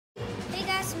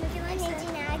this movie like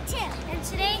too. And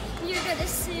today you're gonna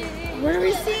see. What are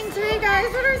we seeing today,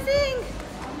 guys? What are we seeing?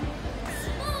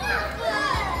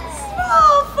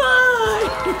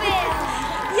 Smallfoot!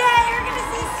 Yeah, you're gonna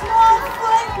see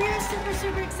Smallfoot. We are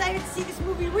super excited to see this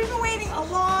movie. We've been waiting a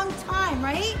long time,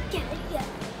 right? Get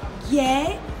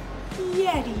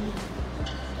ready.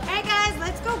 Alright guys,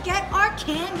 let's go get our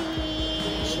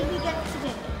candy. What should we get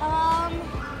today?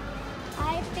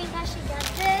 I think I should get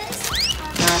this.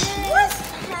 What?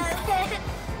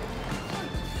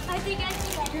 I think I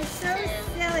should get You're so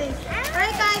silly.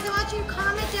 Alright guys, I want you to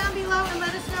comment down below and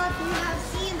let us know if you have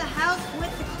seen the house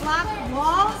with the clock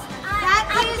walls.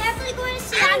 I'm definitely going to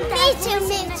see it. Me too.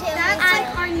 That's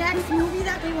like our next movie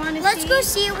that we want to see. Let's go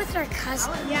see it with our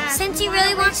cousin. Yeah, since he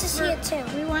really wants to see it too.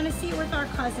 We want to see it with our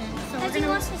cousin. So he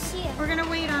wants to see it. We're going to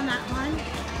wait on that one.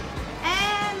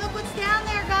 And look what's down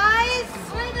there, guys.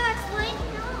 Oh my God, it's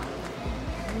lighting up.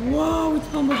 Whoa, it's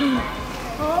Bumblebee.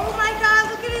 Oh my God,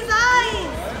 look at his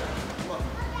eyes.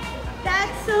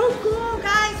 That's so cool,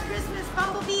 guys. Christmas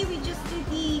Bumblebee. We just did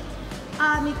the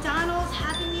McDonald's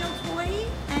Happy Meal toy,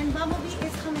 and Bumblebee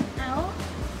is coming out.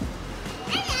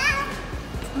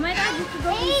 Oh my God, you could go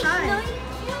inside.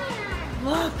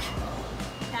 Look,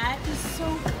 that is so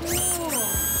cool.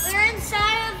 We're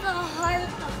inside of the heart of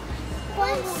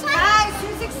Bumblebee. Guys,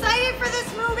 who's excited for this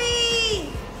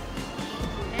movie?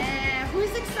 Yeah,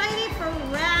 who's excited for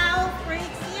Ralph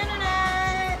Breaks the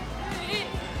Internet?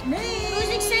 Me. Who's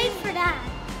excited for that?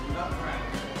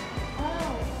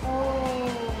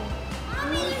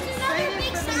 Mommy, there's another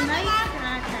big sound.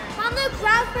 Mom, look,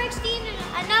 Ralph Breaks the Internet.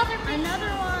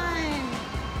 Another one.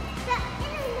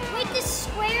 With the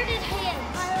squared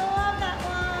hands. I love that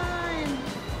one.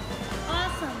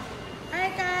 Awesome. All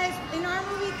right, guys. In our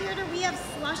movie theater, we have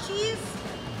slushies.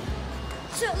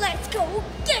 So let's go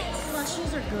get it.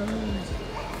 Slushies are good.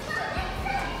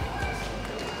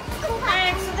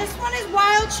 Alright, so this one is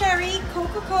wild cherry,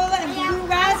 Coca-Cola, and blue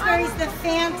raspberries, the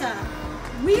Fanta.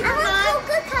 We are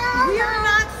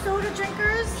not soda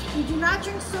drinkers. We do not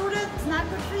drink soda. It's not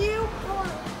good for you.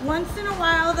 Once in a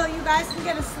while, though, you guys can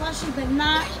get a slushie, but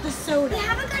not the soda. We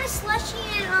haven't got a slushie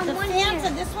in the 1 Fanta,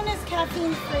 year. this one is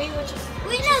caffeine free, which is...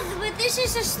 Wait, no, but this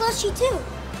is a slushie too.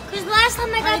 Because last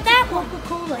time I got that one.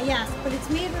 Coca-Cola, yes, but it's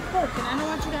made with Coke, and I don't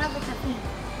want you to have the caffeine.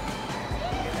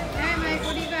 Alright, Mike,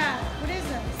 what do you got? What is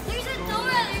this? There's a door,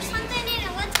 there's something in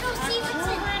it. Let's go see what's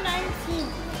in it. October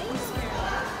 19th.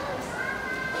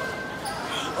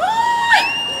 Oh,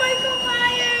 Michael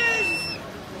Myers!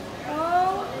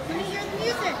 Oh, let me hear the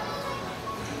music.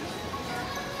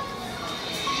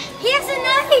 He has a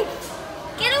knife!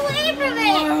 Get away from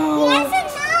it! Whoa. He has a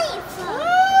knife!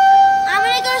 I'm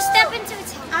gonna go step into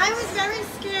its house. I was very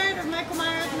scared of Michael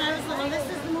Myers when I was little. This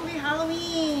is the movie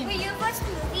Halloween. Wait, you watched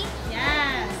the movie?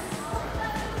 Yes.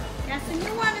 Yes, the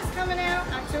new one is coming out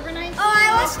October 19th. Oh,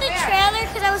 I watched the trailer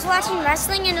because I was watching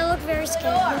wrestling and it looked very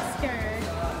scary. Scared.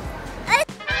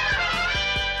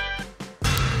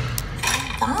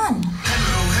 Fun.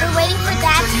 We're waiting for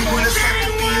Dad to finish.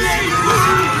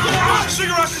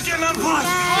 Cigarettes is getting unplugged.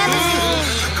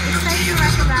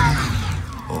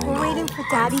 We're waiting for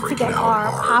Daddy to get our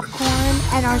popcorn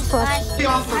and our slushie.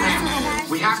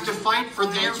 We have to fight for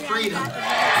their freedom.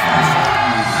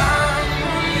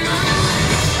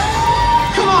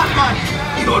 Come on, bud!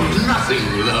 You're nothing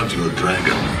without your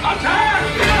dragon. Attack!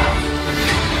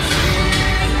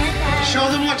 Show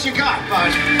them what you got,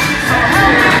 bud.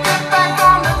 Get back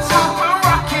on the top, we're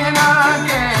rocking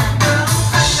again.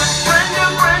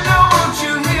 Brenda, won't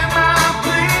you hear my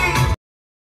plea?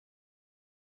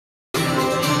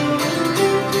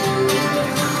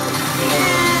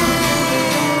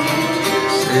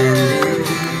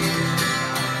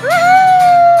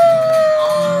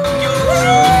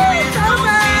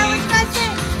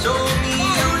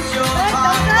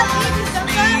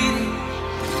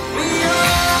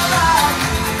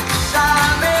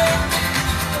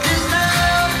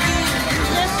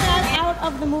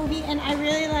 The movie, and I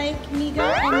really like Migo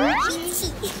and Michi.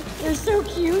 They're so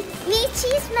cute.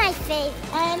 Michi's my favorite.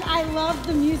 And I love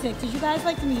the music. Did you guys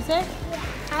like the music? Yeah.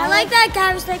 I like that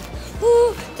guy was like,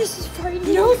 ooh, this is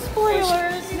frightening. No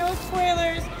spoilers, no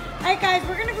spoilers. Alright guys,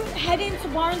 we're gonna go head into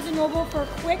Barnes & Noble for a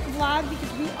quick vlog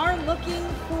because we are looking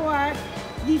for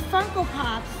the Funko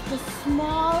Pops, the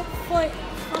Smallfoot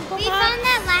Funko Pops. We found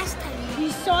that last time. We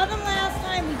saw them last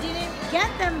time. We didn't get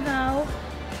them though.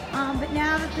 But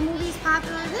now that the movie's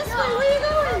popular, this way, where are you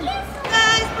going?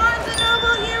 Guys, Barnes &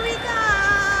 Noble, here we come!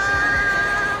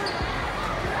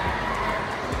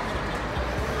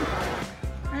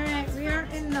 Alright, we are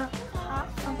in the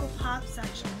Funko Pop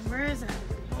section. Where is it?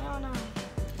 I don't know.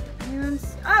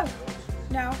 Anyone's, oh!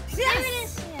 No. There it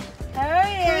is. Yeah. Oh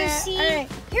yeah.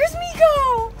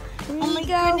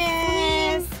 my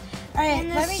goodness. All right,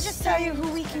 let me just tell you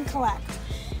who we can collect.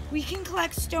 We can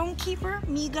collect Stonekeeper,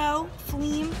 Migo,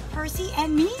 Fleam, Percy,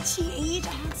 and Michi. Age,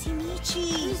 I don't see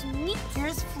Michi.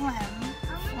 Here's Fleam.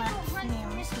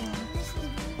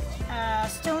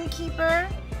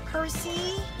 Stonekeeper,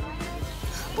 Percy.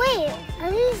 Wait,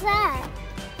 who's that?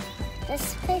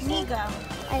 This person? Migo.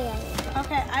 Oh, yeah.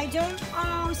 Okay, I don't.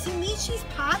 Oh, see, Michi's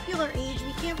popular age.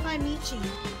 We can't find Michi.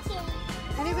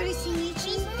 Anybody see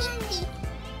Michi?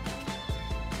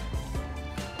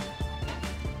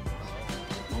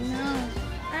 I know.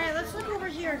 All right, let's look over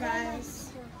here,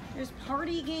 guys. There's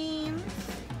party games.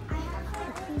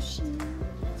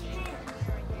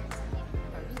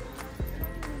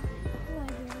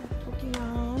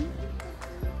 Pokemon.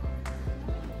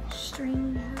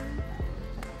 Stranger.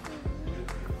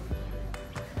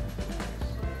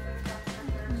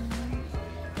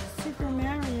 Super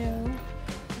Mario.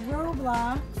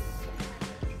 Roblox.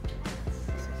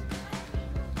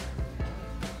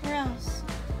 Where else?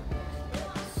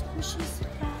 Squishy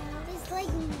Surprise. There's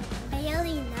like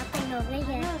barely nothing over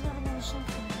here.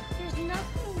 There's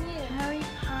nothing new. Harry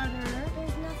Potter.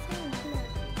 There's nothing new.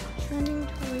 Trending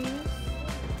toys.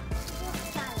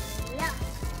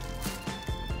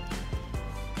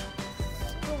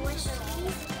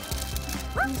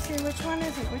 Let me see, which one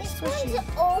is it? Which This squishy? one's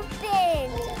open.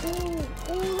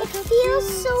 It feels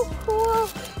so cool.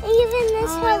 Even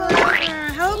this Oh, one.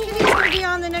 Hello Kitty's gonna be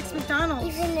on the next McDonald's.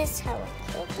 Even this Hello.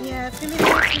 Yeah, it's gonna be the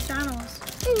next McDonald's.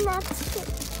 And that's it.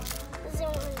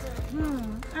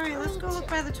 All right, let's go look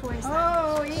by the toys.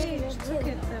 Oh, Eve, look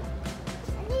at them.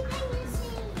 Anything you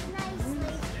see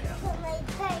nicely for my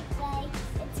birthday,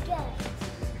 it's good.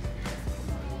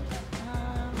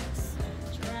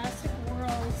 Jurassic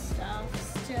World stuff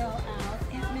still out.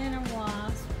 Ant-Man and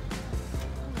Wasp.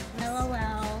 LOL.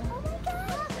 Oh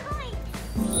my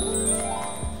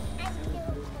god,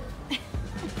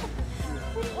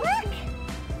 look!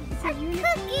 A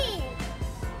cookie!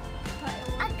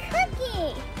 A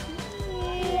cookie!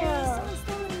 Yeah. Someone's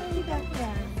throwing money back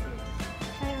there.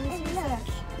 Hey, let me see that.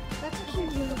 That's a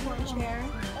cute unicorn chair.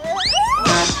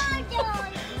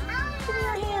 Give me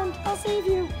your hand. I'll save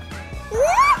you.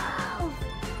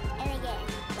 And again.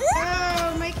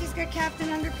 Oh, Mikey's got Captain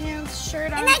Underpants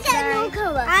shirt on. And I got today. no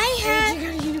color. Hey,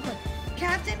 you got a unicorn.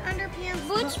 Captain Underpants.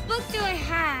 Which book do I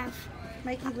have?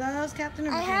 Mikey loves Captain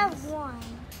Underpants. I have one.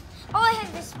 Oh, I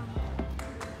have this one.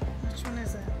 Which one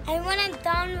is it? And when I'm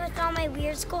done with all my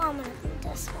weird school, I'm gonna do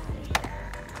this one.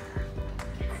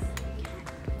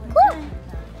 Cool.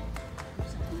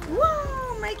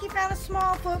 Whoa, Mikey found a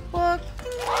Smallfoot book.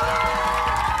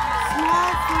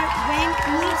 Smallfoot, when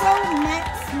Nico met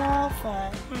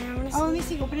Smallfoot. Oh, let me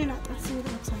see, open it up. Let's see what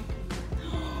it looks like.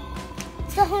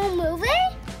 It's the whole movie?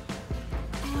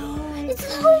 Oh, It's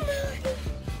the whole movie.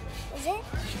 Is it?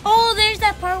 Oh, there's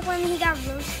that part when he got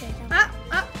roasted.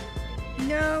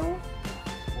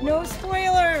 No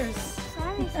spoilers.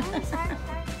 Sorry.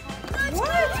 What?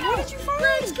 What did you find?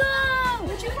 Let's go. What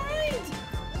did you find?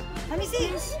 Let me see.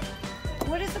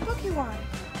 What is the book you want?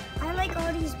 I like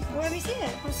all these books. Well, let me see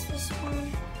it. What's this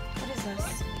one? What is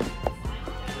this?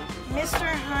 Mr.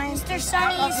 Hines. Mr.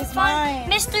 Sunny is fun.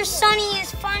 Mr. Sunny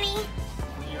is funny.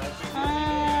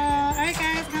 Alright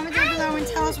guys, comment down below and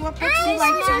tell us what books you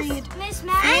like to read. Miss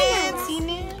Maggie.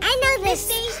 I know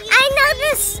this. I know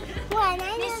this one.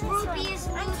 Miss Ruby is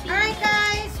Lucy. Alright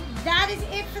guys, that is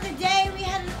it for the day. We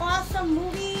had an awesome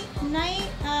movie night,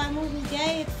 movie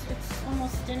day. It's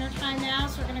almost dinner time now,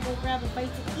 so we're gonna go grab a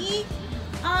bite to eat.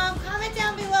 Comment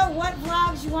down below what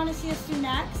vlogs you want to see us do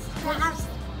next. The house.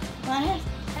 What?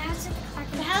 The house with the clock.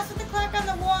 The House with the Clock on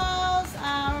the Walls,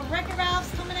 Wreck-It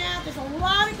Ralph's coming out. There's a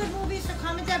lot of good movies, so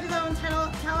comment down below and tell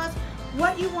us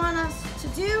what you want us to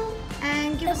do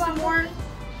and give us some more.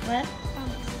 What?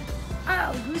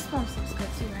 Oh, Goosebumps looks good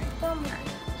too, right?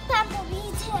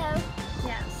 Bumblebee too.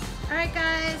 Yes. Alright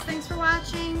guys, thanks for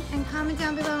watching and comment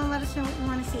down below and let us know what you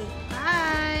want to see.